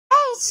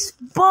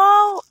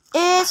Baseball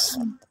is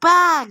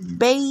back,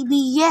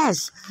 baby.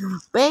 Yes,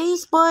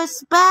 baseball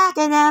is back,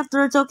 and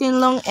after taking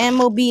long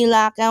MLB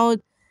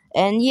lockout,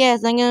 and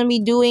yes, I'm gonna be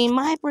doing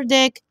my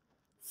predict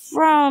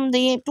from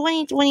the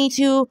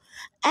 2022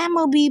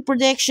 MLB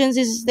predictions.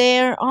 Is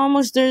there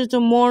almost there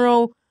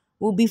tomorrow?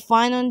 Will be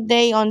final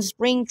day on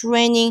spring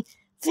training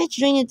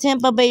featuring the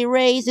Tampa Bay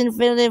Rays and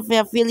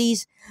Philadelphia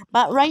Phillies.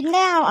 But right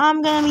now,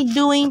 I'm gonna be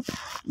doing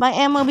my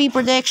MLB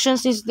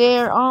predictions. Is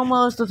there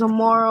almost to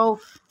tomorrow?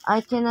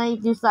 I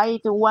cannot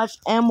decide to watch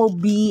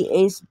MLB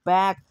is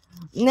back.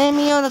 Let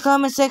me on the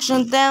comment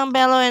section down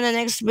below in the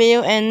next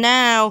video. And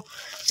now,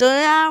 so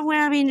now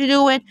we're going to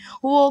do it.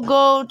 We'll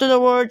go to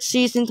the World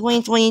Season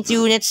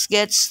 2022. Let's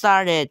get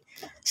started.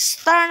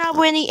 Starting off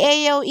with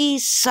the AL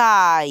East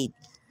side.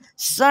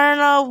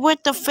 Starting off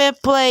with the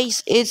 5th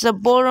place, it's the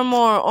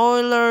Baltimore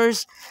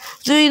Oilers,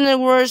 doing the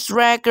worst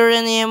record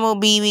in the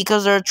MLB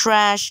because they're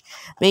trash,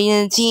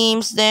 being the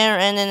teams there,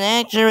 and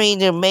then actually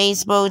the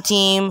baseball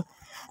team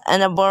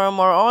and the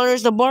Baltimore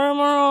Oilers. The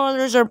Baltimore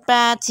Oilers are a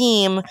bad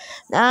team.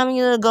 Now I'm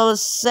gonna go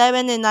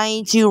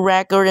 7-92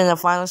 record in the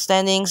final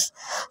standings.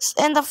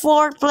 In the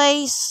 4th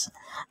place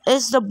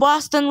is the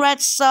Boston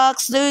Red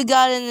Sox. They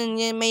got in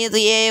and made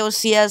the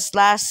ALCS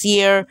last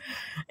year,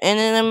 and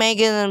then they make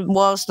it in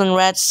Boston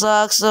Red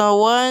Sox. So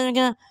what I'm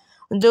gonna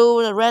do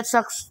with the Red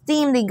Sox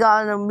team? They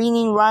got a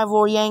meaning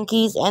rival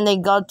Yankees, and they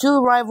got 2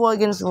 rival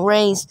against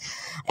Rays.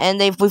 And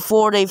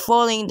before they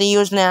falling the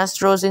Houston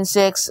Astros in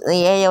 6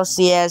 the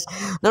ALCS.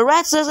 The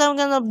Red Sox are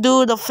gonna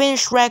do the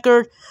finish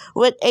record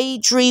with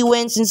 83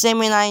 wins and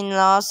 79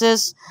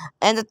 losses.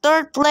 And the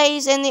 3rd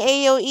place in the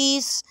AL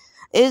East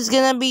is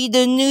gonna be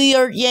the New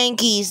York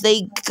Yankees.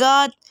 They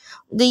got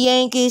the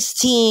Yankees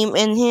team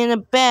and in the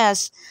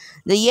best.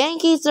 The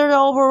Yankees are the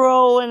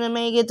overall and they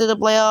make it to the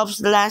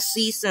playoffs last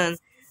season.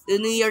 The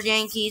New York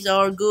Yankees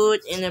are good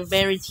in the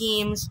very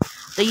teams.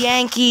 The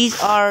Yankees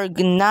are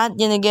not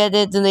gonna get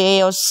it to the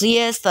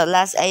ALCS, the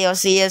last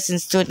ALCS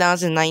since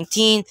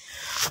 2019.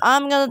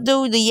 I'm gonna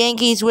do the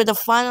Yankees with the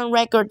final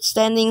record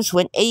standings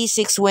with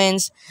 86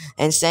 wins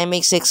and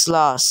 76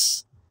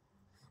 losses.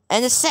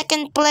 And the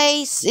 2nd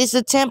place is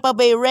the Tampa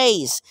Bay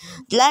Rays.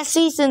 Last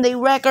season, they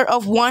record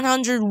of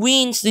 100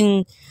 wins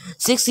and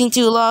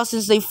 62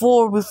 losses. They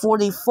fall before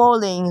they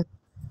falling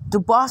to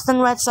Boston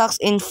Red Sox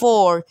in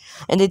 4,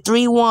 and they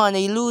 3-1.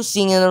 They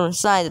losing on the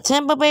side. The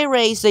Tampa Bay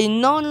Rays, they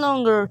no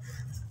longer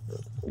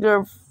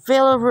Brett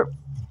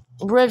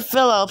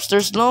Phillips.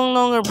 There's no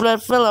longer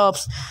Brett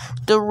Phillips.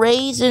 The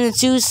Rays in the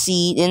 2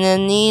 seed and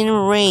the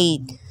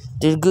Rays,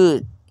 they're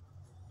good.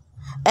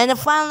 And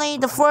finally,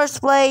 the 1st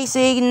place,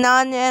 a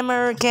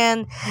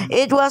non-American,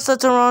 it was the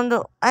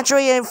Toronto.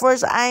 Actually,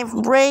 first I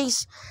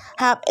Rays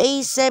have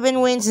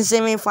 87 wins and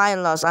 75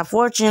 losses.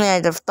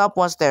 Unfortunately, the top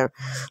was there.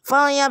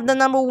 Finally, up the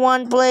number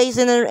 1 place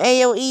in the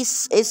AL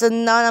East. It's a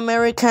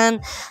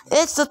non-American.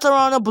 It's the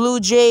Toronto Blue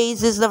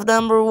Jays. It's the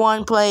number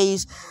 1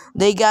 place.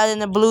 They got in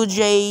the Blue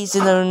Jays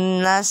in the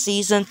last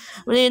season.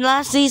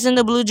 Last season,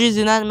 the Blue Jays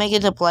did not make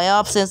it to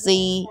playoffs since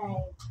the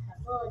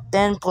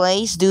 10th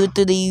place due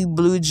to the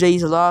Blue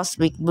Jays loss.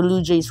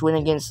 Blue Jays win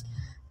against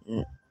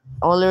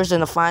Oilers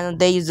in the final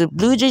days. The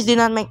Blue Jays did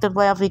not make the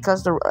playoffs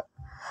because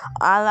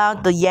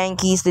allowed the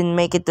Yankees didn't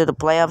make it to the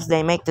playoffs.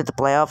 They make it to the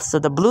playoffs. So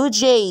the Blue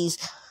Jays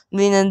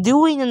doing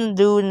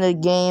the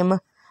game,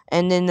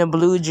 and then the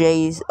Blue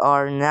Jays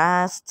are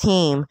last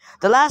team.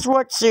 The last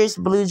World Series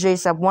Blue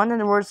Jays have won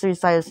the World Series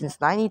title since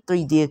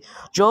 '93. Did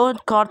Joe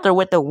Carter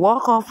with the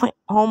walk-off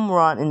home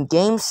run in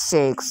Game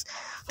 6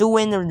 to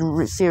win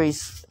the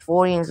series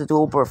 4-2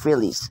 over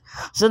Phillies.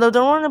 So the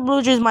Toronto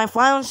Blue Jays, my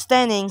final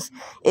standings,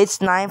 it's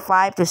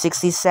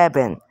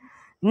 95-67.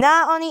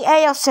 Now on the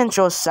AL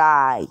Central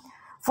side.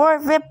 For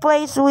 5th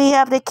place, we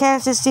have the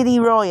Kansas City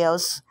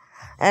Royals.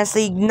 As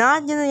they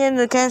not in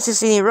the Kansas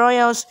City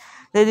Royals,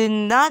 they did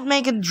not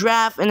make a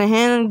draft and they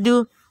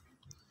do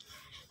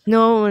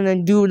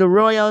the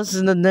Royals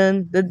and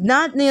then did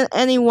not need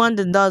anyone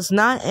that does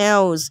not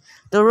else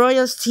the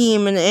Royals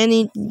team and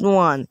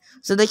anyone.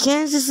 So the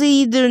Kansas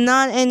City do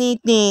not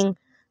anything.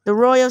 The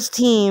Royals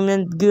team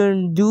and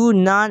do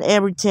not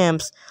every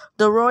temps.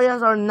 The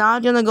Royals are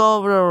not gonna go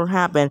over or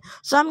happen.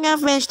 So I'm gonna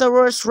finish the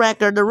worst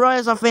record. The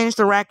Royals are finished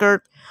the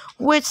record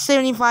with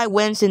 75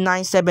 wins and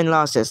 97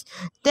 losses.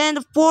 Then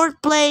the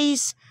 4th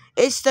place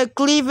is the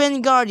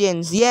Cleveland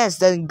Guardians. Yes,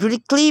 the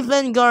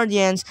Cleveland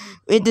Guardians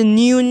with the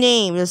new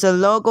name. There's a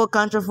logo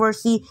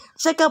controversy.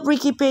 Check out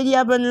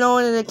Wikipedia below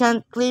and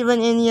the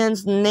Cleveland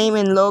Indians name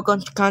and logo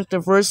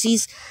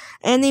controversies.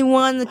 Any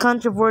one the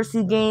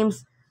controversy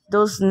games,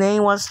 those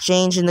name was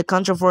changed in the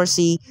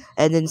controversy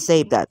and then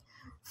save that.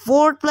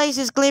 4th place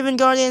is Cleveland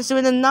Guardians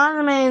with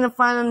another man in the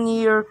final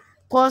year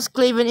post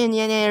Cleveland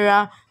Indian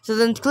era. So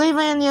the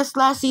Cleveland Indians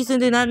last season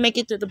did not make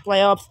it to the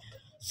playoffs.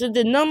 So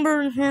the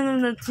number of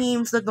the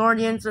teams, the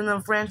Guardians and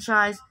the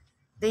franchise,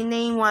 the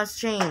name was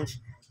changed.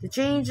 The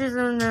changes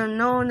in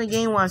the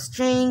game was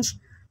changed.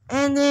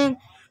 And then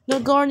the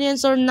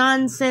Guardians are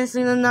nonsense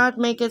and did not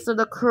make it to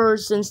the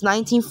curse since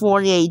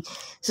 1948.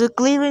 So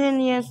Cleveland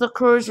Indians, the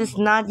curse is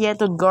not yet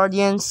the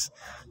Guardians.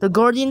 The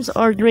Guardians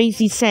are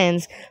crazy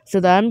sense, so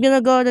that I'm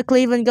gonna go the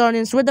Cleveland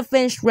Guardians with the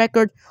finished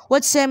record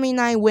with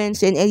 79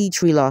 wins and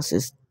 83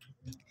 losses.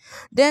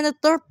 Then the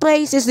third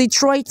place is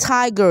Detroit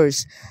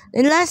Tigers.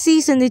 In last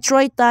season,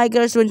 Detroit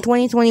Tigers in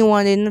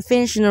 2021 didn't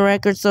finish in the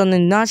record, so they're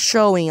not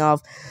showing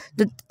off.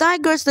 The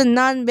Tigers, the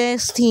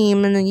non-best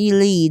team in the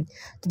league.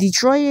 The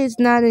Detroit is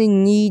not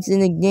in needs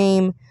in the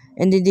game,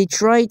 and the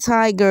Detroit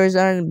Tigers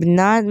are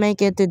not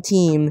making the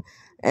team.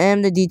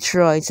 And the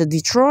Detroit, so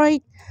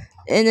Detroit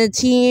and the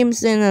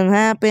teams and it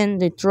happened.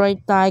 Detroit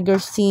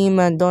Tigers team.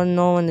 I don't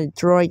know an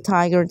Detroit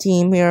Tiger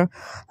team here.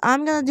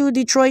 I'm gonna do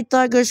Detroit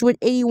Tigers with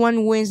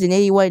 81 wins and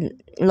 81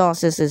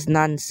 losses is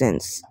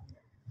nonsense.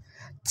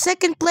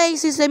 Second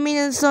place is the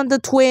Minnesota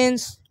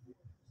Twins.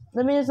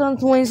 The Minnesota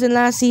Twins in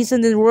last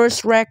season the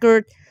worst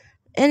record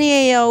in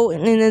the AO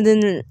and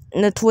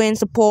the Twins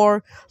the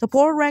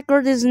poor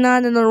record is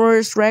not in the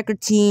worst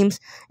record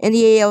teams in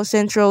the AL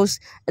Centrals,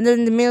 and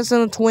then the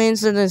Minnesota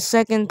Twins are the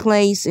second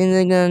place and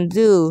they're gonna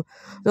do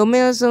the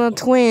Minnesota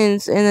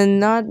Twins and then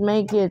not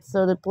make it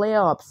so the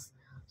playoffs.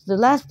 So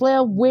the last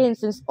playoff win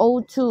since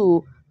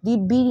 02, the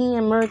beating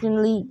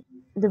American League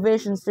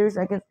Division Series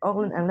against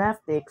Oakland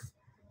Athletics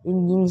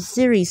in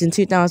series in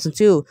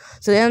 2002.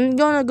 So I'm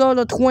gonna go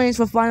the Twins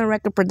for final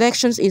record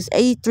predictions is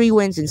 83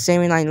 wins and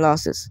 79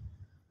 losses.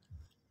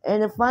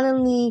 And then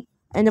finally,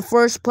 in the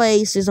first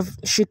place is the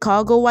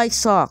Chicago White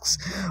Sox,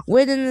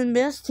 winning the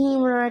best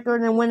team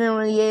record and winning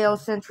the AL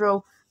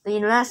Central.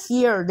 Last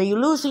year, they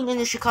losing in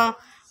the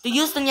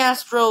Houston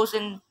Astros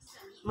in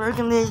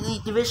American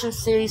League Division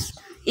Series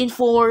in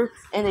 4,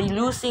 and they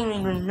losing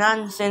in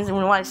nonsense in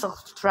the White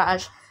Sox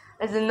trash.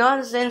 It's the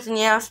nonsense in the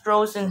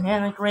Astros and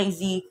hella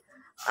crazy.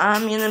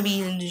 I'm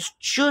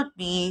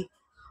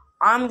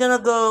gonna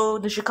go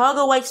the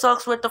Chicago White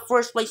Sox with the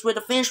first place with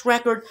a finished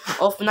record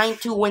of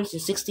 92 wins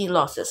and 16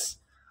 losses.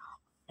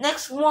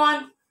 Next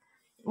one,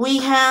 we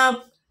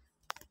have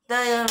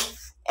the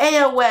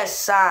AL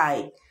West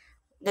side.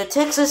 The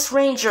Texas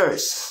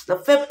Rangers, the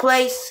 5th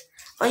place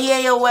on the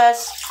AL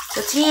West.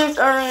 The teams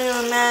are in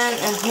a man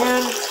and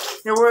him,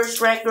 the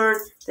worst record.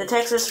 The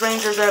Texas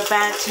Rangers are a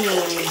bad team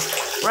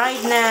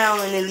right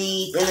now in the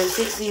league, and the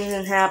 6th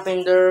season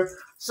happened there.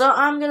 So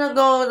I'm gonna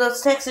go the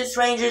Texas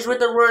Rangers with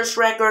the worst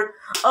record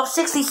of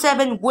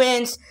 67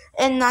 wins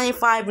and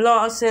 95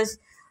 losses.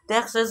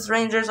 Texas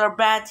Rangers are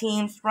bad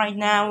teams right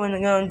now, and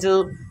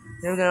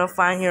they're gonna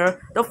find here.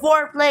 The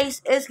 4th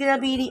place is gonna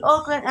be the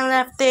Oakland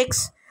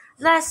Athletics.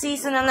 Last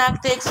season,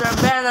 Athletics are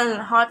better than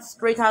hot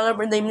streak,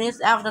 however, they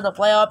missed after the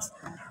playoffs.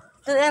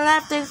 The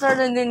Athletics are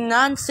the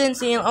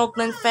nonsense in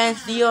Oakland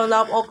fans. Do you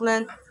love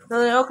Oakland?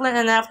 The Oakland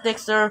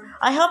Athletics are.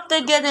 I hope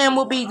they get the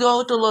MLB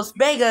go to Las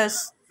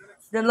Vegas.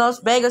 The Las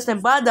Vegas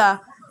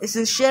Nevada is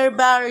in share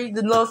Barry,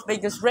 the Las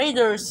Vegas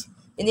Raiders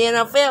in the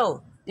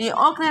NFL. The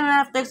Oakland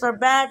Athletics are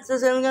bad, so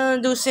I'm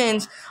gonna do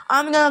since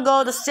I'm gonna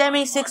go the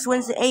 76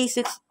 wins and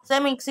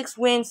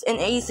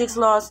 86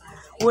 loss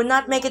will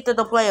not make it to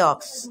the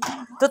playoffs.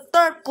 The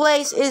 3rd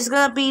place is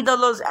gonna be the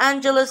Los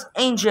Angeles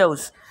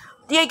Angels.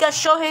 They got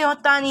Shohei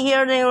Ohtani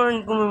here. They were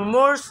in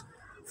remorse.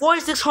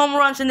 46 home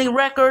runs in the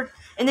record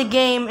in the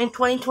game in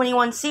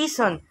 2021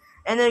 season.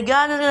 And they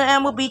got an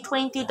MLB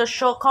 20 to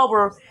show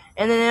cover.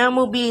 And then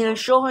MLB and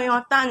Shohei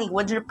Ohtani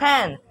with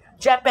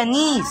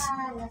Japanese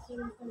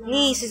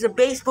is a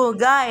baseball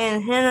guy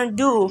and Hannah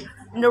do.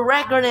 And the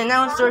record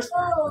announcers,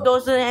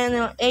 those are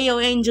the AO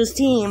Angels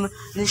team.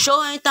 The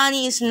Shohei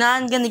Ohtani is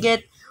not gonna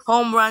get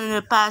home run in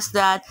the past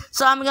that.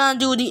 So I'm gonna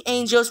do the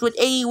Angels with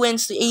 80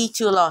 wins to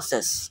 82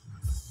 losses.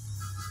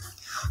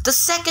 The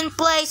 2nd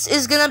place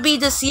is gonna be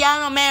the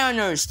Seattle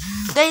Mariners.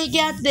 They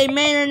got the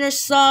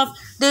Mariners soft.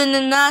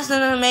 They're not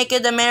gonna make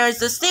it. The Mariners,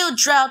 they're still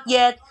drought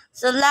yet.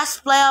 So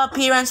last playoff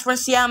appearance for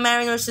Seattle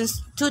Mariners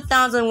since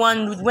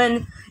 2001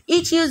 when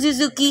Ichiro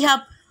Suzuki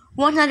have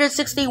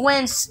 160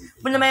 wins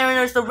for the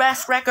Mariners, the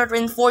best record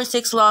in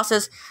 46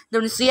 losses.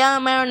 The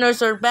Seattle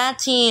Mariners are a bad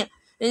team.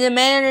 The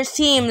Mariners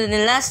team, the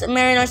last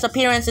Mariners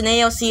appearance in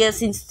ALCS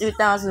since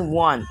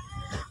 2001.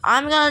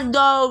 I'm gonna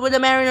go with the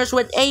Mariners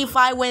with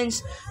 85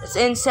 wins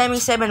and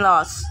 77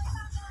 losses.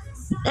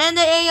 And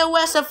the AL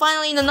West are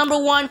finally in the number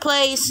 1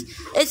 place.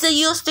 It's the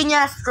Houston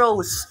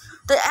Astros.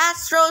 The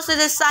Astros are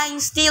the sign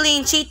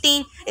stealing,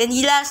 cheating in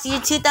the last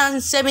year,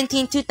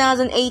 2017,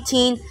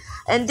 2018.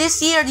 And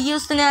this year, the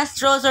Houston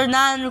Astros are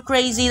not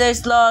crazy.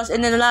 There's lost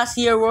in the last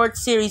year World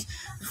Series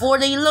before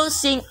they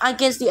losing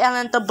against the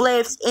Atlanta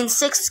Braves in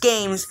 6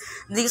 games.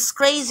 This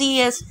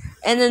craziest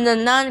and then the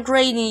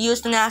non-crazy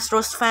Houston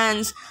Astros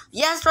fans.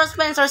 The Astros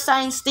fans are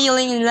sign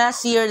stealing in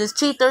last year. The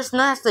cheaters,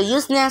 not the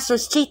Houston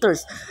Astros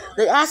cheaters.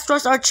 The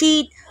Astros are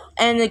cheat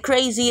and the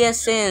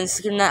craziest since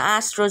the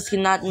Astros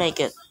cannot make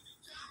it.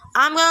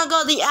 I'm gonna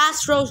go the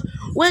Astros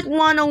with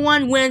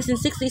 101 wins and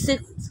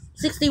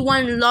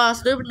 61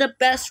 losses. They're the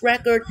best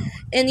record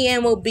in the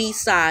MLB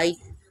side.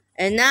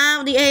 And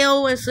now the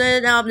AO is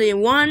set up the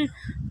 1,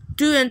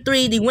 2, and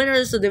 3. The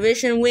winners of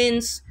division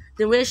wins.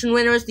 Division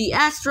winners, the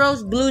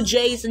Astros, Blue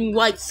Jays, and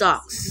White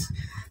Sox.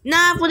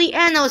 Now for the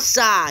NL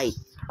side.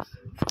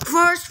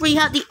 First, we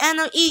have the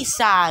NL East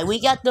side. We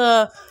got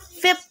the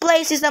fifth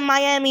place is the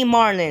Miami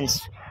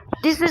Marlins.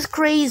 This is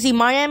crazy.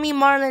 Miami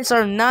Marlins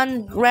are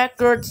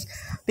non-records.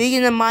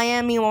 Being the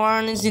Miami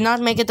Marlins did not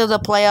make it to the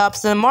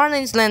playoffs. The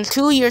Marlins land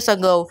 2 years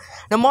ago.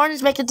 The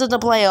Marlins make it to the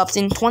playoffs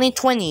in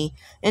 2020.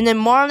 And the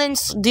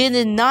Marlins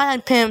did not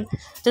attempt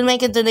to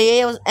make it to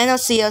the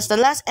NLCS. The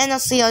last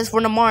NLCS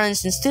for the Marlins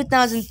since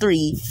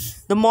 2003.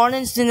 The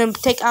Marlins didn't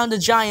take out the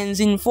Giants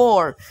in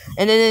 4.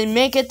 And then they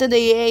make it to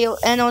the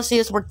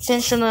NLCS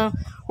potential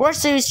World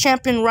Series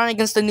champion run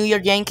against the New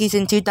York Yankees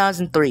in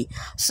 2003.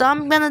 So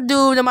I'm gonna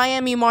do the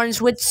Miami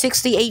Marlins with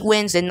 68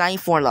 wins and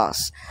 94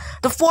 losses.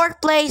 The fourth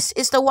place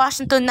is the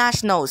Washington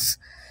Nationals.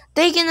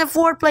 Taking the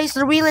fourth place,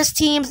 the realest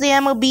teams in the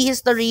MLB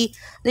history.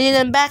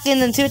 Then back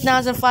in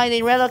 2005,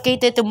 they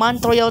relocated to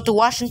Montreal to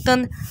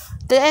Washington.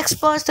 The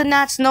Expos, the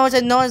Nationals,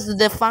 and known as the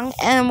defunct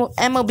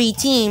MLB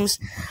teams.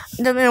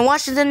 The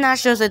Washington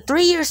Nationals,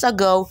 3 years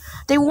ago,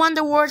 they won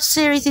the World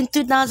Series in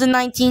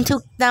 2019,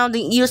 took down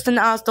the Houston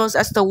Astros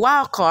as the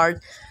wild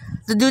card.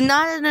 They do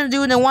not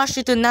do the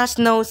Washington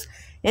Nationals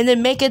and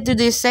then make it to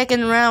the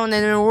second round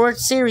in the World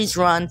Series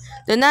run.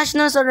 The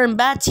Nationals are a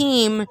bad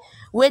team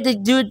with the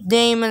dude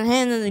Damon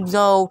Henry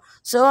go.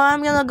 So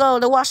I'm gonna go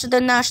the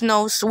Washington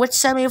Nationals with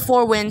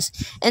 74 wins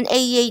and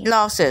 88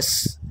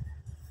 losses.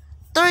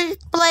 Third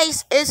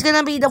place is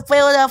gonna be the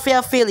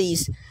Philadelphia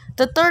Phillies.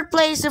 The third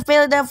place, the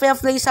Philadelphia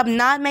Phillies have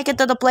not made it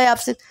to the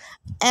playoffs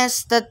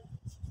as the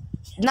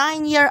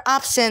 9-year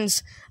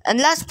absence and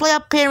last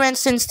playoff appearance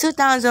since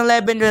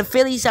 2011. The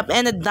Phillies have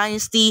ended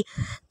dynasty.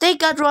 They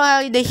got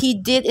royally that he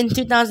did in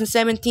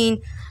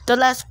 2017, the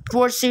last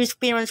World Series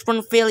appearance from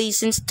the Phillies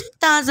since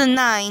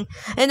 2009,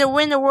 and they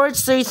win the World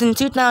Series in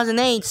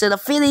 2008. So the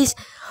Phillies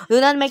do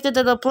not make it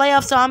to the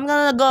playoffs. So I'm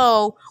gonna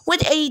go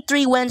with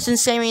 83 wins and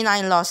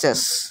 79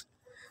 losses.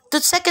 The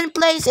second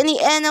place in the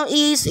NL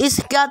East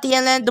is got the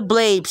Atlanta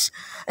Braves.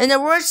 And the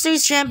World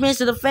Series champions,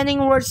 the defending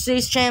World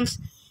Series champs,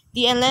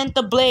 the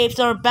Atlanta Braves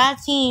are a bad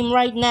team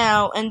right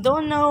now. And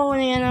don't know,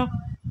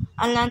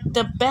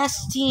 Atlanta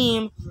best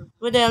team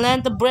with the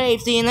Atlanta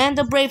Braves. The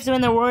Atlanta Braves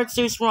win the World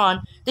Series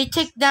run. They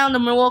take down the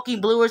Milwaukee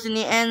Brewers in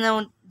the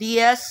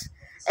NLDS.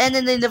 And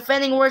then the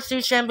defending World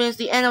Series champions,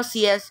 the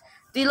NLCS,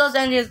 the Los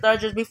Angeles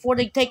Dodgers, before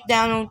they take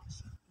down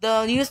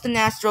the Houston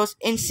Astros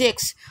in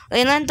 6.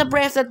 The Atlanta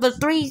Braves at the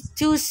 3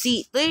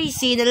 seed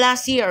the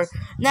last year.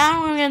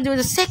 Now we're gonna do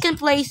the second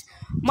place.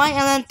 My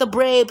Atlanta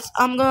Braves.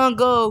 I'm gonna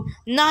go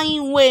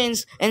 9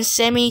 wins and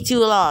 72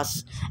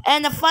 losses.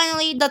 And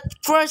finally, the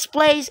first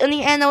place in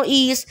the NL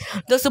East,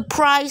 the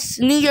surprise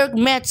New York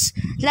Mets.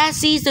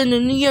 Last season, the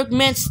New York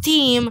Mets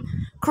team,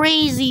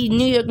 crazy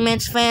New York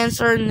Mets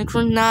fans are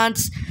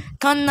nuts.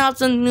 Cutting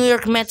the New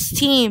York Mets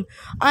team.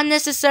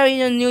 Unnecessary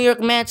the New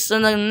York Mets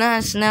on the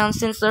national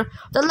since the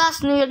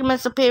last New York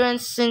Mets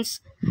appearance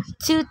since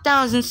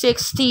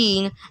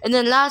 2016 and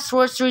the last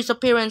World Series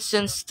appearance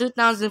since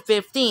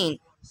 2015.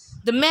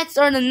 The Mets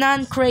are the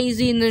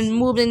non-crazy and the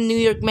moving New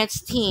York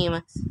Mets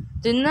team.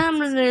 The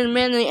number of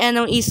many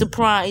NLE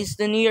surprise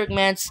the New York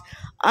Mets.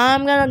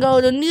 I'm gonna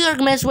go the New York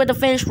Mets with a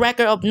finished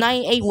record of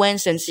 98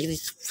 wins and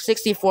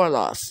 64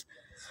 losses.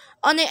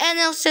 On the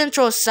NL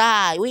Central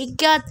side, we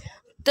got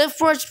the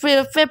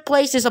fifth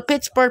place is the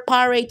Pittsburgh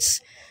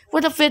Pirates.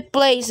 With the fifth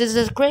place is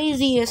the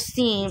craziest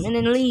team in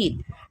the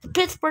league. The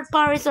Pittsburgh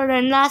Pirates are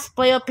their last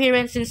playoff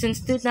appearance since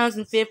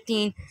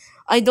 2015.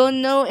 I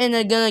don't know, and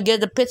they're gonna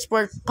get the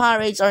Pittsburgh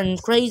Pirates are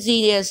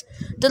craziest.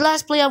 The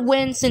last playoff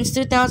win since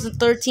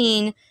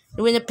 2013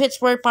 when the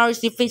Pittsburgh Pirates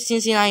defeat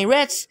Cincinnati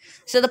Reds.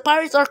 So the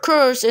Pirates are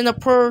cursed in the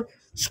per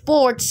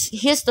sports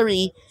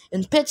history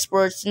in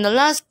Pittsburgh. In the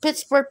last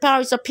Pittsburgh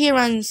Pirates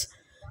appearance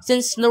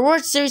since the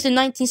World Series in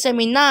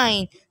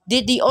 1979,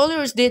 did the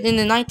Oilers did in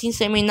the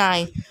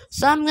 1979.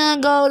 So I'm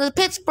gonna go the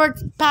Pittsburgh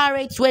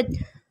Pirates with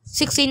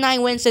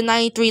 69 wins and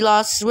 93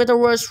 losses with the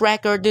worst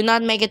record. Do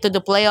not make it to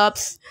the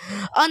playoffs.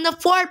 On the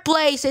fourth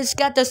place, it's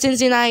got the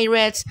Cincinnati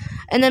Reds.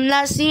 And then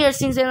last year,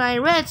 Cincinnati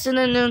Reds and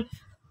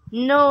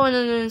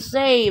then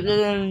saved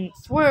and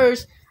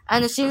worse.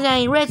 And the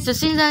Cincinnati Reds. The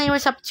Cincinnati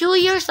Reds up 2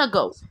 years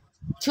ago.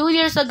 2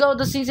 years ago,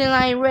 the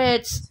Cincinnati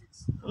Reds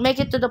make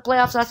it to the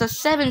playoffs as a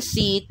 7th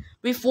seed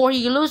before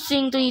he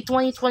losing to the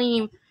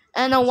 2020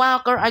 and a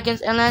wildcard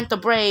against Atlanta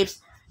Braves.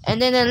 And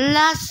then the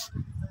last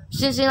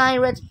Cincinnati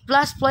Reds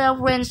last playoff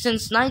win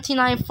since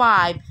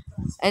 1995.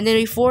 And then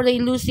before they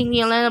losing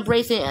the Atlanta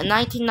Braves in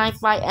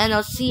 1995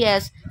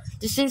 NLCS,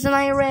 the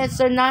Cincinnati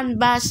Reds are not the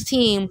best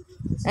team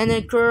and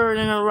they're current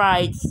in the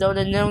right. So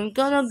then they're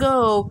gonna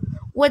go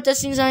with the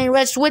Cincinnati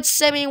Reds with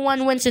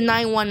 71 wins and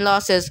 91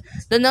 losses.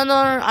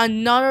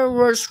 Another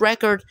worst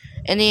record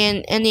in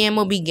the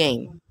MLB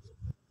game.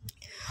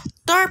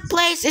 Third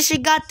place is she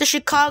got the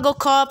Chicago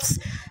Cubs,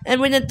 and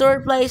with the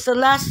third place, the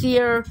last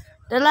year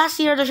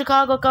the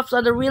Chicago Cubs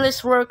are the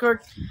realest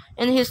record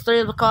in the history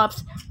of the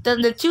Cubs.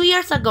 Then the 2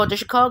 years ago, the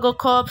Chicago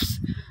Cubs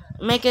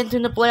make it to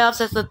the playoffs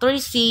as the 3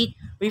 seed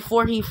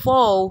before he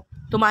fall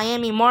to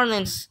Miami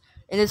Marlins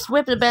and they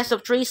swept the best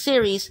of 3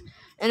 series.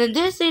 And then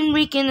this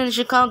weekend in the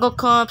Chicago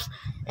Cubs,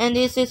 and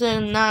this is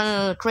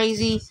not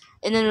crazy,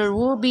 and then it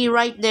will be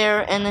right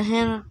there and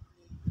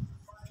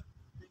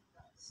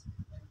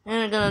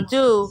And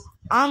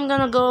I'm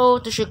gonna go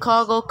to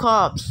Chicago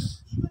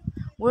Cubs.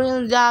 We're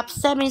gonna drop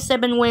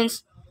 77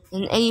 wins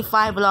and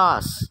 85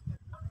 losses.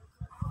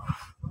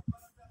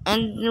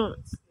 And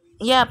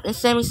yep, and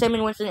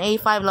 77 wins and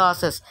 85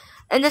 losses.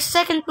 And the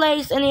second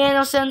place in the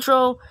NL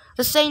Central,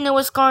 the St.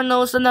 Louis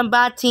Cardinals, and a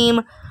bad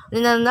team.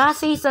 In the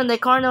last season, the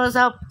Cardinals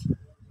have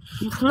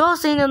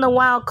losing in the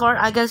wild card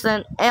against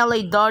the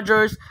LA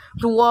Dodgers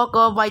to walk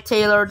off by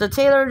Taylor. The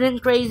Taylor didn't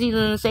crazy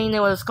than the St.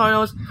 Louis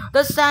Cardinals.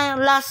 The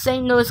last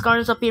St. Louis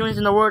Cardinals appearance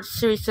in the World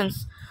Series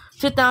since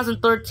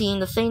 2013.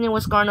 The St.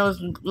 Louis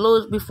Cardinals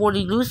lose before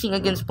the losing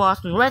against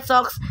Boston Red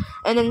Sox,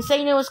 and then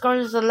St. Louis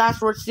Cardinals the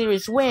last World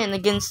Series win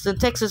against the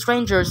Texas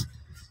Rangers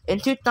in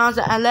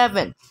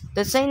 2011.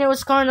 The St.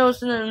 Louis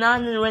Cardinals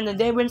when the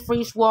Devin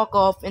Freeze walk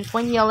off in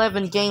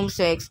 2011 Game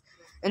 6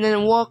 and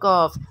then walk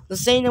off. The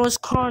St. Louis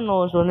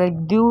Cardinals when they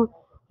do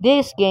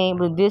this game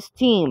with this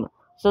team.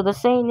 So the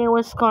St.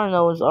 Louis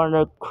Cardinals are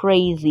the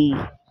crazy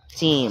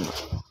team.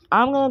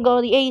 I'm gonna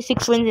go the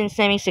 86 wins and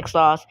 76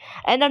 losses.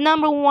 And the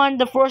number one,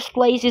 the first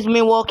place is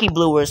Milwaukee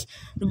Brewers.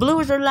 The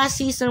Brewers are last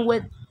season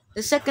with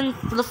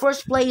the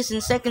first place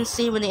and second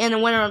seed with the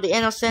winner of the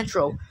NL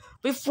Central.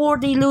 Before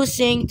they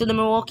losing to the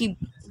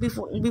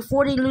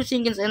before they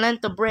losing against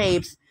Atlanta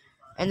Braves.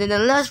 And then the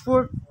last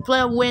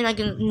playoff win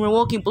against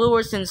Milwaukee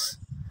Brewers since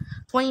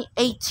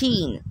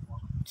 2018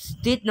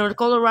 did the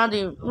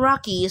Colorado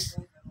Rockies.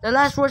 The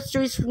last World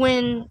Series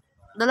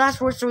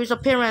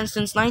appearance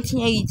since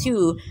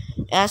 1982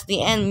 as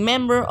the end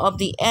member of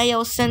the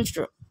AL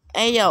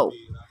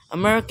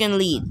American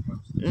League.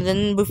 And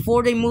then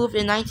before they moved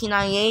in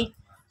 1998,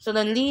 so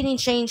the leading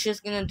change is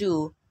gonna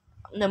do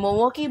the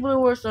Milwaukee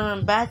Brewers are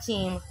a bad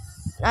team.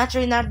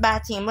 Actually, not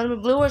bad team, but the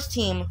Brewers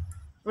team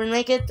will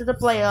make it to the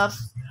playoffs.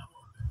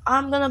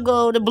 I'm gonna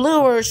go the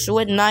Brewers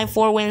with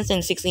 94 wins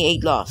and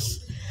 68 losses.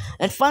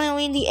 And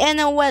finally, in the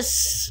NL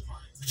West,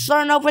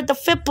 starting off with the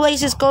fifth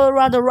place is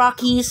Colorado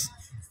Rockies.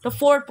 The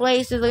fourth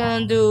place is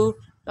gonna do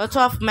a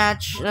tough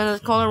match,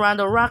 the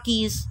Colorado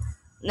Rockies.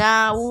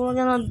 Now we're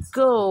gonna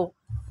go.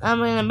 I'm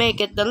gonna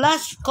make it the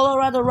last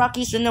Colorado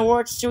Rockies in the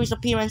World Series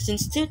appearance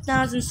since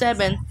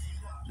 2007.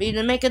 They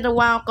make it the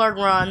wild card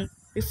run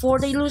before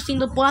they losing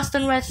the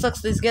Boston Red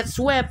Sox. They get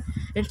swept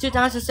in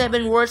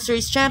 2007 World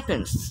Series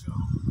champions.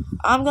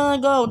 I'm gonna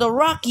go the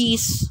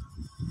Rockies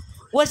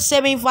with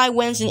 75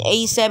 wins and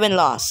 87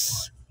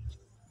 losses.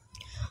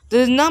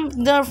 The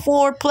number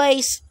 4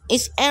 place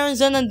is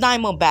Arizona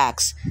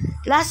Diamondbacks.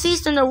 Last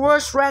season, the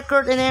worst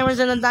record in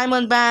Arizona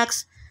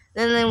Diamondbacks.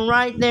 Then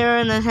right there,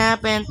 and it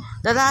happened.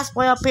 The last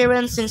playoff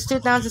appearance since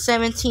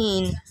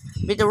 2017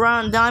 with the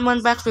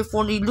Diamondbacks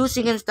before the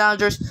losing against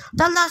Dodgers.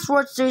 The last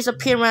World Series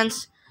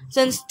appearance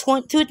since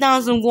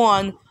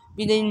 2001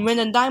 when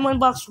the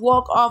Diamondbacks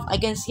walk off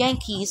against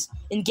Yankees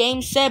in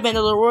Game 7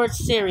 of the World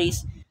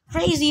Series.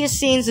 Craziest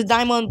scenes the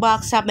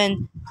Diamondbacks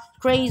happened.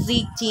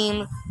 Crazy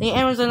team. The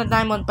Arizona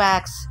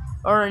Diamondbacks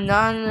are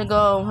not gonna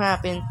go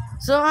happen.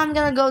 So I'm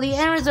gonna go the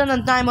Arizona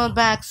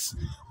Diamondbacks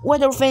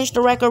with a finish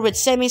the record with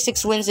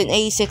 76 wins and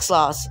 86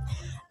 losses.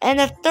 And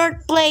the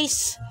third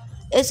place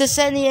is the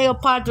San Diego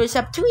Padres.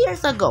 Up 2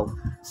 years ago,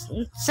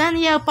 San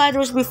Diego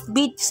Padres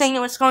beat St.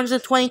 Louis Cardinals in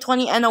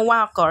 2020 and a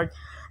wild card.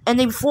 And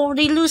then before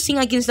they losing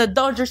against the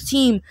Dodgers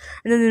team,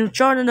 and then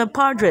joining the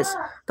Padres.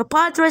 The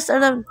Padres are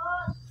the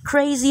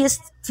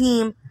craziest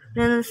team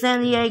in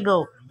San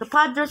Diego. The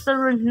Padres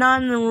are a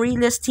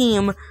non-realist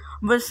team,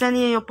 but San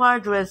Diego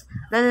Padres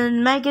did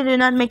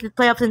not make the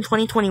playoffs in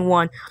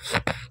 2021.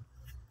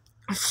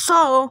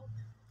 So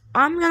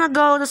I'm gonna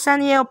go to San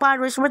Diego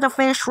Padres with a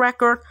finished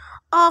record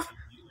of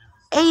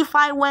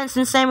 85 wins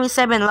and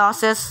 77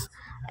 losses,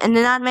 and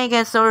did not make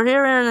it. So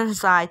here on the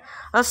side,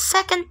 the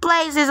second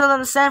place is on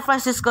the San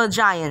Francisco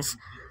Giants.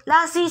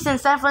 Last season,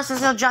 San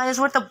Francisco Giants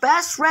were the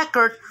best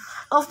record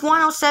of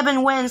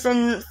 107 wins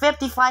and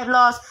 55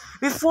 losses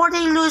before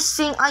they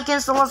losing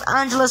against the Los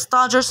Angeles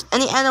Dodgers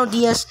and the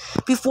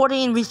NLDS. Before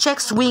they in check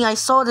swing, I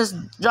saw this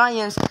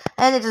Giants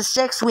and it is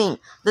check swing.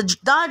 The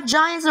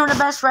Giants are the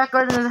best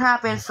record in the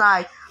happen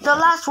side. The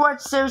last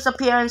World Series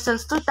appearance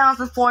since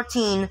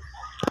 2014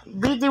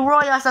 beat the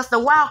Royals as the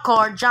wild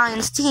card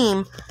Giants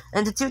team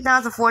in the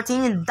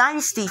 2014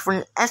 Dynasty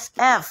for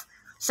SF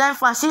San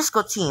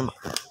Francisco team.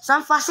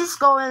 San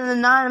Francisco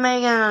and not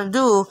making a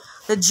do.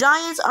 The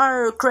Giants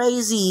are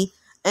crazy,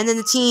 and then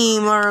the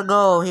team are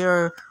go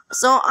here.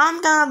 So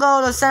I'm gonna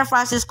go to San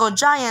Francisco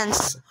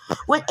Giants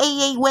with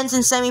 88 wins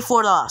and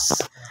 74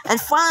 losses.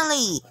 And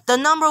finally, the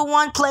number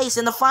 1 place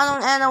in the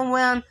final NL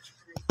win,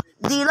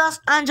 the Los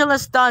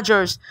Angeles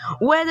Dodgers.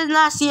 Where did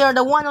last year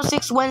the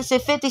 106 wins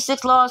and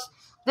 56 losses,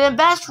 the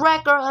best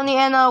record in the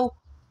NL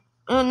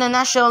in the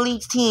National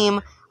League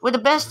team, with the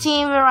best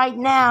team right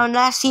now.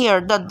 Last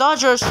year, the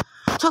Dodgers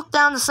took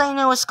down the St.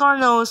 Louis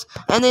Cardinals,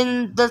 and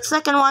then the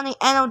second one, the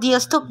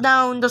NLDS took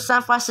down the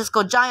San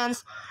Francisco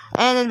Giants,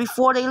 and then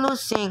before they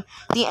losing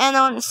the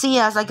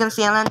NLCS against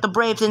the Atlanta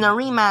Braves in a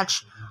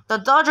rematch. The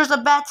Dodgers are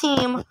a bad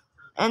team,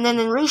 and then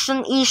in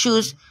recent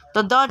issues,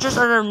 the Dodgers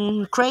are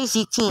a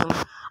crazy team.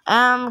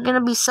 I'm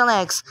gonna be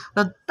selects.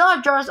 The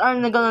Dodgers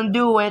aren't gonna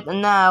do it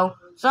now.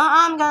 So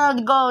I'm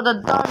gonna go the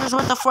Dodgers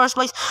with the first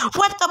place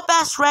with the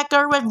best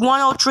record with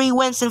 103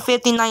 wins and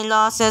 59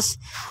 losses.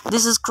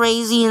 This is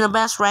crazy in the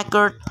best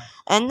record.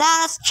 And now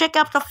let's check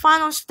out the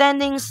final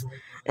standings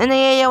in the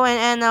AL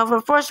and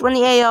for first in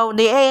the AL,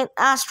 the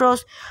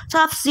Astros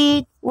top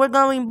seed. We're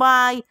going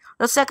by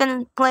the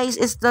second place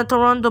is the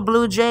Toronto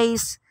Blue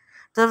Jays.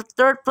 The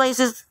third place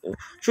is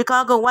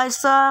Chicago White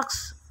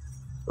Sox.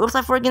 Oops,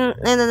 I forget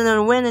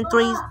and win in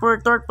three for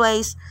third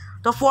place.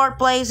 The fourth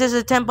place is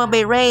the Tampa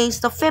Bay Rays.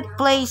 The fifth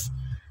place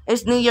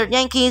is New York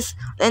Yankees,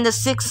 and the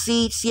sixth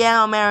seed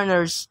Seattle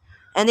Mariners.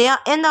 And they are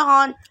in the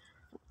hunt.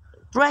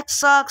 Red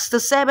Sox the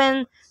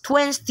 7,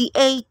 Twins the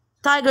 8,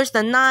 Tigers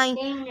the 9,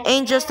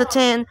 Angels the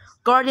 10,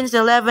 Guardians the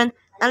 11,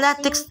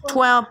 Athletics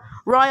 12,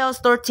 Royals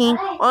 13,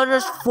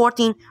 Oilers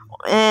 14,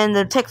 and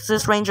the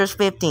Texas Rangers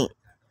 15.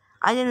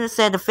 I didn't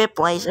say the fifth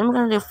place. I'm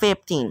gonna do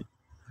 15.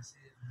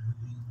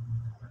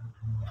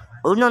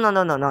 Oh no,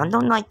 I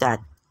don't like that.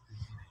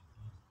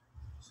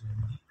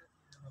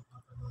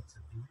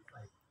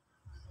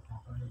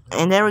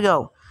 And there we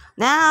go.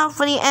 Now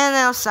for the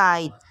NL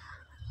side.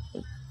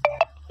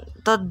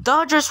 The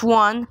Dodgers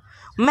 1,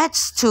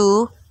 Mets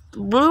 2,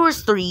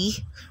 Brewers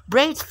 3,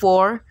 Braves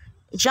 4,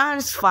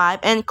 Giants 5,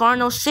 and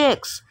Cardinals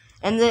 6.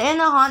 And the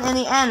NL hunt in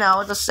the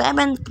NL, the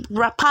 7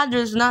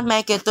 Padres did not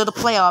make it to the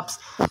playoffs.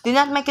 Did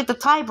not make it the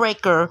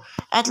tiebreaker.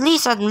 At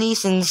least, and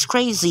it's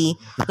crazy.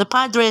 The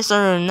Padres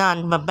are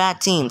not but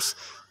bad teams.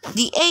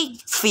 The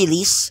 8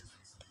 Phillies,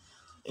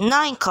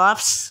 9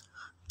 Cubs,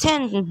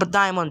 10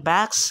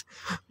 Diamondbacks,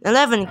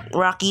 11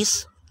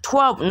 Rockies,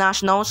 12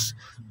 Nationals,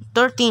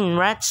 13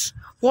 Reds,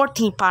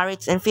 14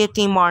 Pirates, and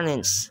 15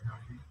 Marlins.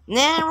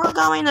 Then we're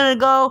going to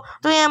go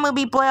to the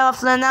MLB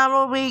playoffs, and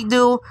now what we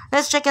do,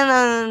 let's check in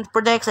the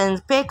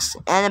predictions, picks,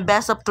 and a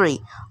best of 3,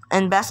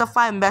 and best of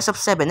 5, and best of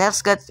 7.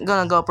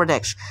 Gonna go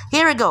prediction.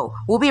 Here we go.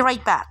 We'll be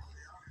right back.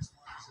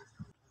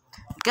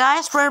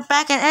 Guys, we're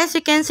back, and as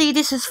you can see,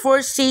 this is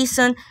fourth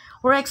season.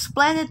 We're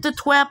expanding to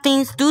 12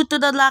 teams due to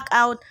the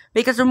lockout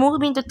because we're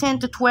moving to 10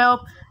 to 12,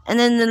 and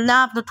then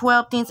the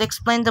 12 teams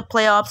explain the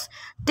playoffs.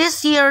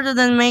 This year,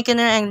 they're making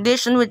an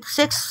addition with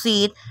 6th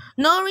seed.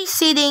 No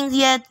reseeding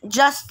yet,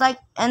 just like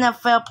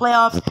NFL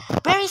playoffs.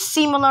 Very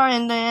similar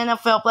in the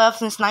NFL playoffs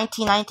since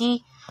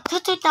 1990 to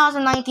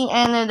 2019,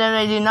 and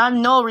they do not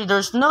know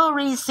there's no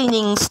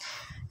reseedings.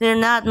 There's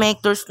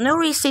no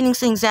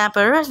reseedings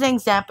example. Here's the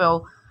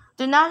example.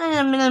 Do not in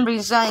a minimum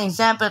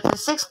example the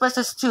 6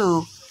 versus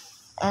 2,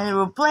 and they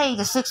will play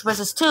the 6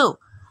 versus 2,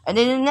 and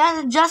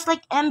then just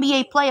like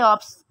NBA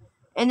playoffs,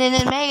 and then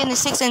they make it the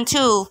 6 and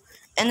 2,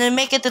 and then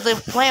make it to the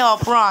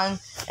playoff run,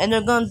 and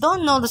they're gonna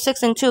don't know the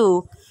 6 and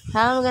 2.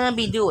 How are we gonna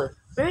be doing?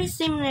 Very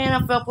similar in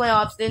NFL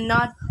playoffs.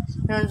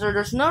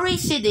 There's no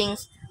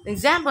reseedings.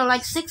 Example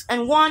like 6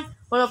 and 1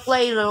 will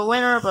play the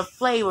winner of a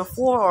play with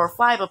 4 or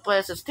 5 of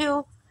players as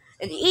 2,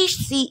 and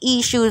each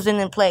issues in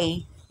the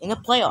play in the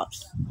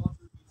playoffs.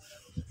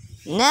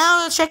 Now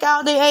let's check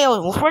out the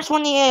AL. Well, first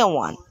one, the AL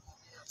one.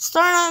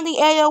 Starting on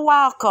the AL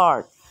wild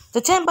card.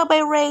 The Tampa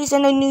Bay Rays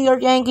and the New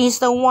York Yankees,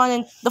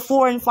 the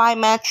 4 and 5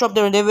 matchup,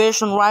 their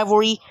division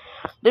rivalry.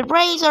 The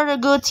Rays are the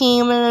good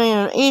team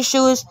and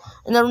issues,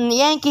 and the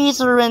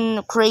Yankees are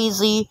in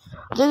crazy.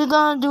 They're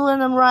gonna do it on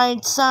the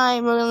right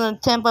side with the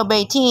Tampa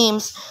Bay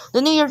teams.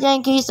 The New York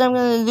Yankees are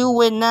gonna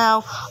do it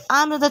now.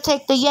 I'm gonna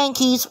take the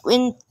Yankees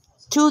in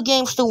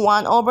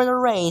 2-1 over the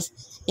Rays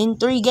in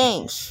 3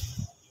 games.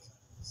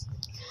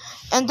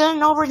 And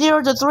then over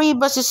there, the 3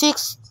 versus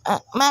 6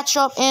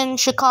 matchup in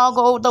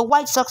Chicago, the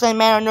White Sox and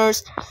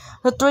Mariners.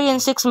 The 3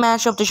 and 6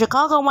 matchup, the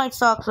Chicago White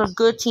Sox are a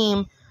good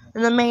team,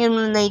 and the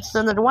Mariners,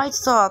 and the White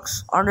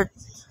Sox are the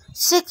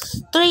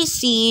 3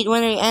 seed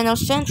when they NL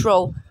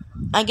Central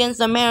against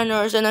the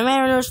Mariners, and the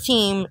Mariners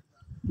team,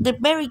 the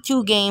very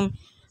 2 game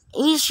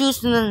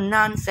issues in the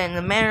nonsense.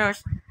 The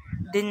Mariners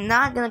did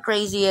not get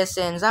crazy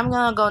essence. I'm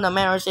gonna go the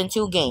Mariners in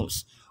 2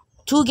 games.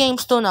 2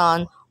 games to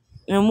none,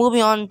 and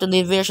moving on to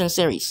the division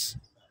series.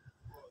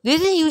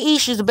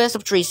 This is the best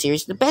of 3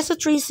 series. The best of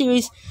 3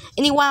 series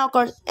in the wild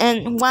card,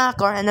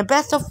 and the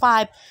best of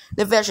 5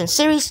 division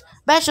series,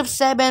 best of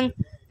 7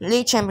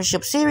 league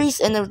championship series,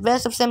 and the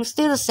best of 7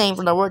 still the same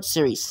for the World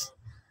Series.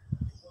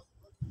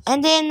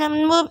 And then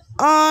move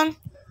on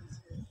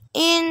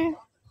in,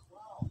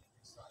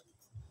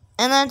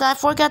 and then I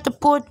forgot to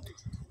put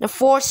the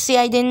 4th seed.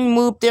 I didn't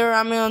move there.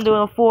 I'm gonna do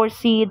a 4th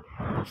seed.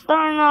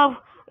 Starting off,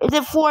 it's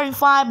a 4 and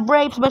 5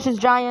 Braves versus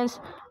Giants.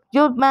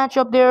 Good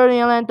matchup there,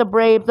 the Atlanta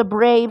Braves. The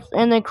Braves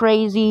and they're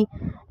crazy.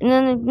 And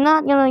then they're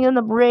not gonna get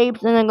the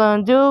Braves, and they're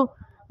gonna do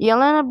the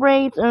Atlanta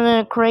Braves, and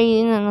they're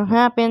crazy, and it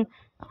happen.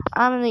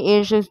 I'm in the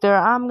issues there.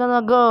 I'm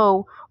gonna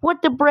go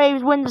with the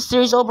Braves win the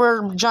series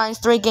over Giants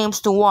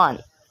 3-1.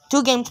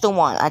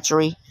 2-1,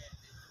 actually.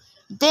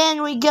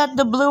 Then we got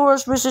the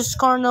Brewers versus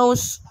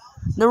Cardinals.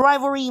 The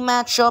rivalry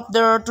matchup.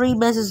 There are 3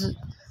 versus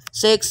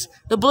 6.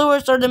 The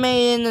Brewers are the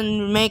main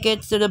and make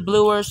it to the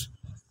Brewers.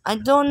 I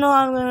don't know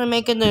how I'm gonna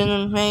make it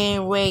in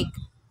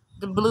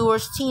the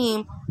Brewers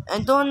team. I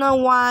don't know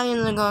why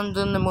they're gonna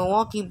do the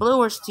Milwaukee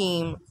Brewers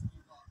team.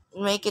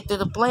 make it to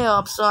the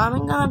playoffs. So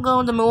I'm gonna go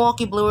with the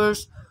Milwaukee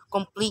Brewers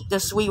complete the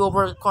sweep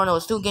over the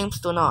Cardinals 2 games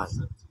to none.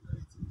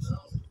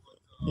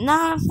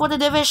 Now for the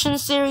division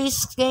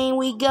series game,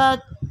 we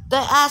got the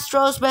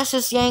Astros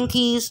versus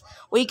Yankees.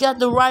 We got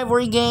the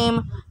rivalry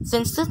game.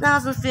 Since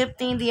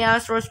 2015, the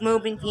Astros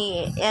moved into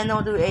the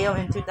NL to AL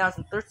in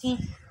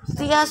 2013.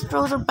 The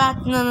Astros are back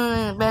in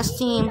the best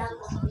team,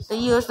 the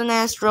Houston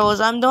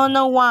Astros. I don't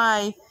know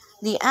why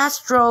the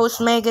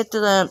Astros make it to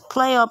the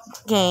playoff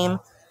game.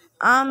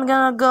 I'm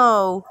gonna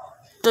go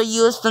the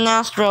Houston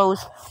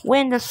Astros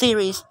win the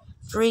series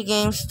 3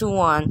 games to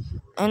 1.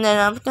 And then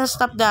I'm gonna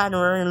stop that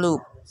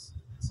loop.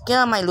 Get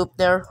on my loop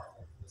there.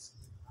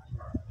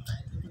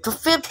 To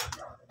fifth,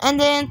 and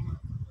then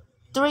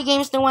 3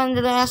 games to 1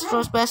 to the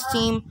Astros best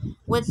team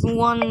with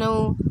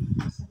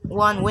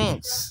 1-1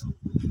 wins.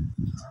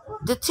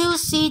 The 2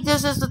 seed,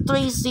 this is the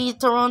 3 seed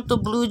Toronto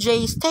Blue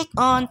Jays take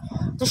on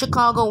the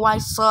Chicago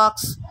White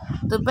Sox.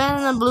 The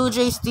better Blue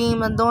Jays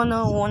team, I don't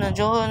know wanna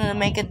join to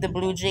make it the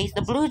Blue Jays.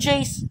 The Blue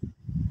Jays,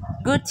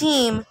 good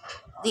team.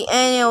 The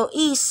NL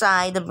East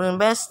side, the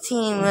best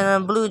team in the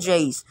Blue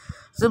Jays.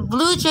 The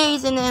Blue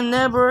Jays and it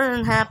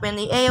never happened.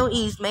 The AL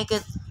East make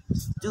it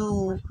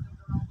to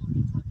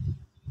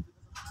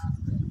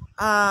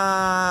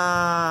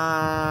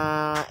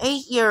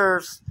 8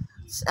 years,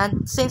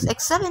 and since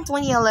except in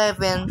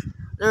 2011,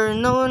 there are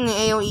no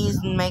AL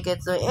East make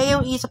it. The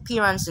AL East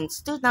appearance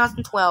since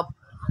 2012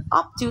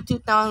 up to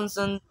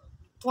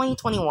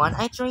 2021.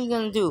 I think you're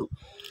gonna do.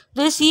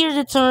 This year,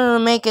 they're gonna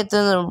make it to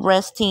the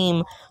rest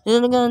team.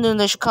 They're gonna do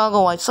the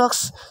Chicago White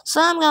Sox.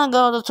 So I'm gonna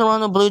go to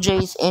Toronto Blue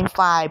Jays in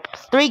 5,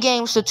 3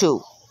 games to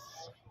 2.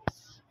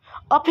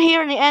 Up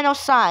here in the NL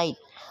side,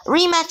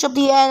 rematch of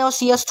the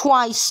NLCS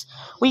twice.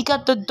 We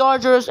got the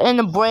Dodgers and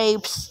the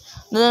Braves.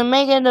 They're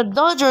making the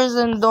Dodgers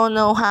and don't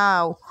know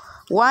how.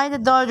 Why the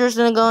Dodgers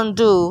are gonna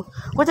do?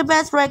 With the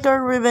best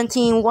record ribbon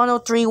team,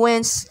 103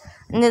 wins,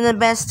 and then the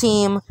best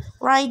team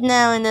right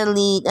now in the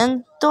league,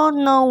 and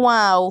don't know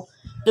how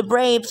the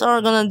Braves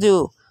are gonna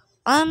do.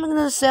 I'm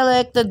gonna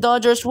select the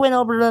Dodgers win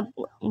over the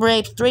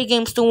Braves 3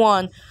 games to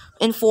 1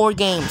 in 4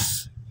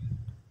 games.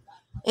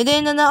 And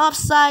then on the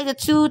upside, the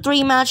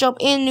 2-3 matchup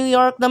in New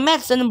York, the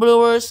Mets and the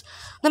Brewers.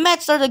 The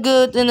Mets are the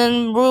good, and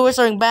then the Brewers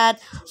are bad.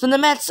 So the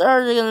Mets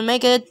are gonna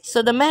make it.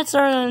 So the Mets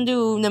are gonna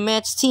do the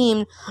Mets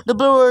team. The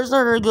Brewers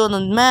are good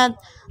and mad.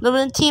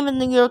 The team in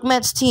the New York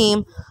Mets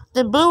team.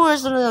 The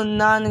Brewers are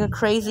not the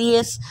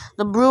craziest.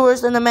 The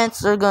Brewers and the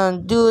Mets are gonna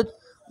do it.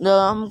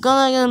 I'm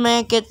gonna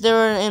make it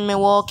there in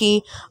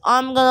Milwaukee.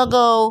 I'm gonna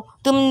go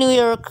to New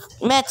York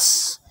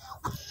Mets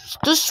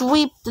to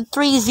sweep the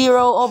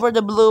 3-0 over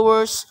the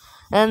Brewers.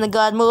 And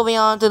got moving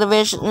on to the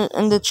division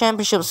in the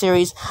championship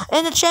series.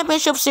 In the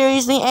championship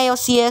series, the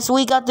ALCS,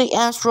 we got the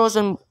Astros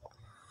and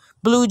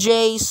Blue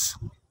Jays.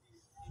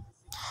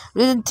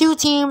 The 2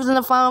 teams in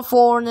the final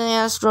 4, the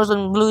Astros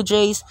and Blue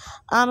Jays.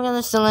 I'm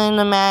gonna select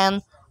the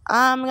man.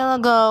 I'm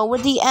gonna go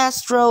with the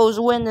Astros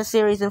win the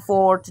series in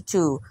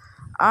 4-2.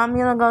 I'm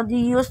gonna go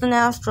the Houston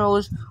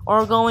Astros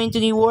are going to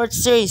the World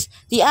Series.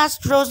 The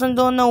Astros, I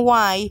don't know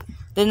why.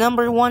 The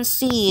number 1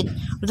 seed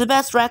with the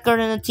best record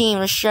in the team,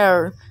 the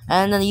share,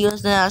 and then the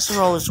Houston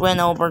Astros win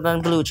over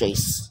the Blue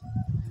Jays.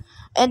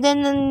 And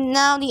then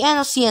now the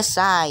NLCS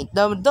side,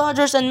 the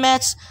Dodgers and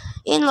Mets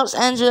in Los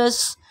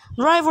Angeles,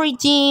 rivalry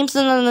teams,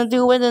 and then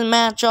do it in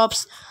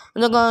matchups.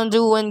 They're gonna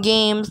do in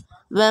games,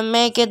 then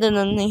make it, and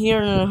then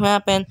here it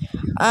happen.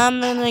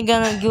 I'm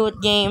gonna do it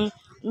game.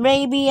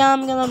 Maybe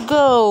I'm gonna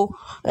go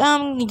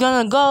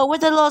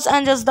with the Los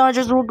Angeles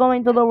Dodgers. We're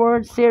going to the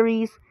World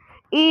Series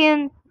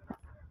in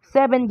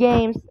 7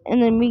 games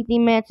in the meet the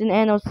Mets in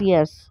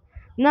NLCS.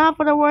 Now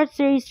for the World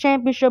Series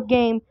championship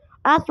game,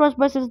 Astros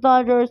versus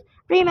Dodgers,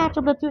 rematch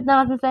of the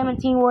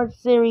 2017 World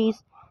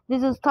Series.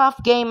 This is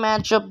tough game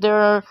matchup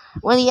there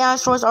when the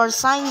Astros are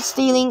sign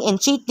stealing and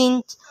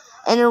cheating,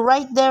 and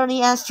right there the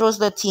Astros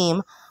the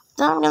team.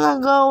 So I'm gonna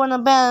go on a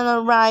bet on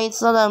the right,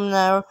 so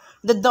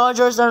the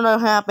Dodgers are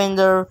not happen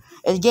there.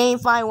 It's game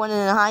 5, one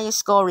in the highest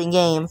scoring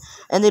game,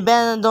 and the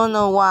bet don't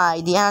know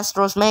why the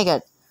Astros make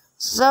it.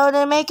 So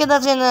they make it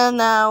as in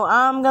now.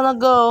 I'm gonna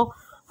go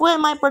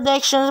with my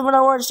predictions for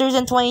the World Series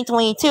in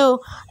 2022.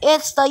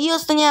 It's the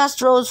Houston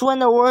Astros win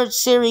the World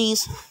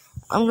Series.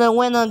 I'm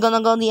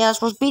gonna go the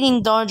Astros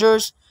beating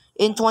Dodgers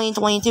in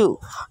 2022.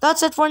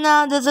 That's it for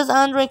now. This is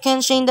Andre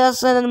Kenshin.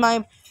 That's it.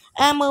 My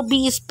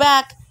MLB is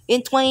back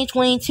in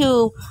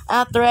 2022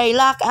 after a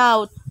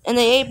lockout in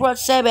the April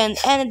 7th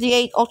and the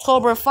 8th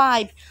October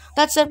 5.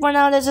 That's it for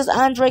now. This is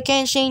Andre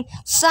Kenshin.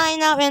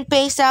 Sign out and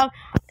peace out.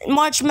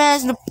 March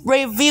Madness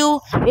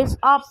review is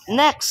up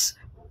next.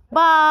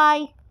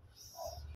 Bye.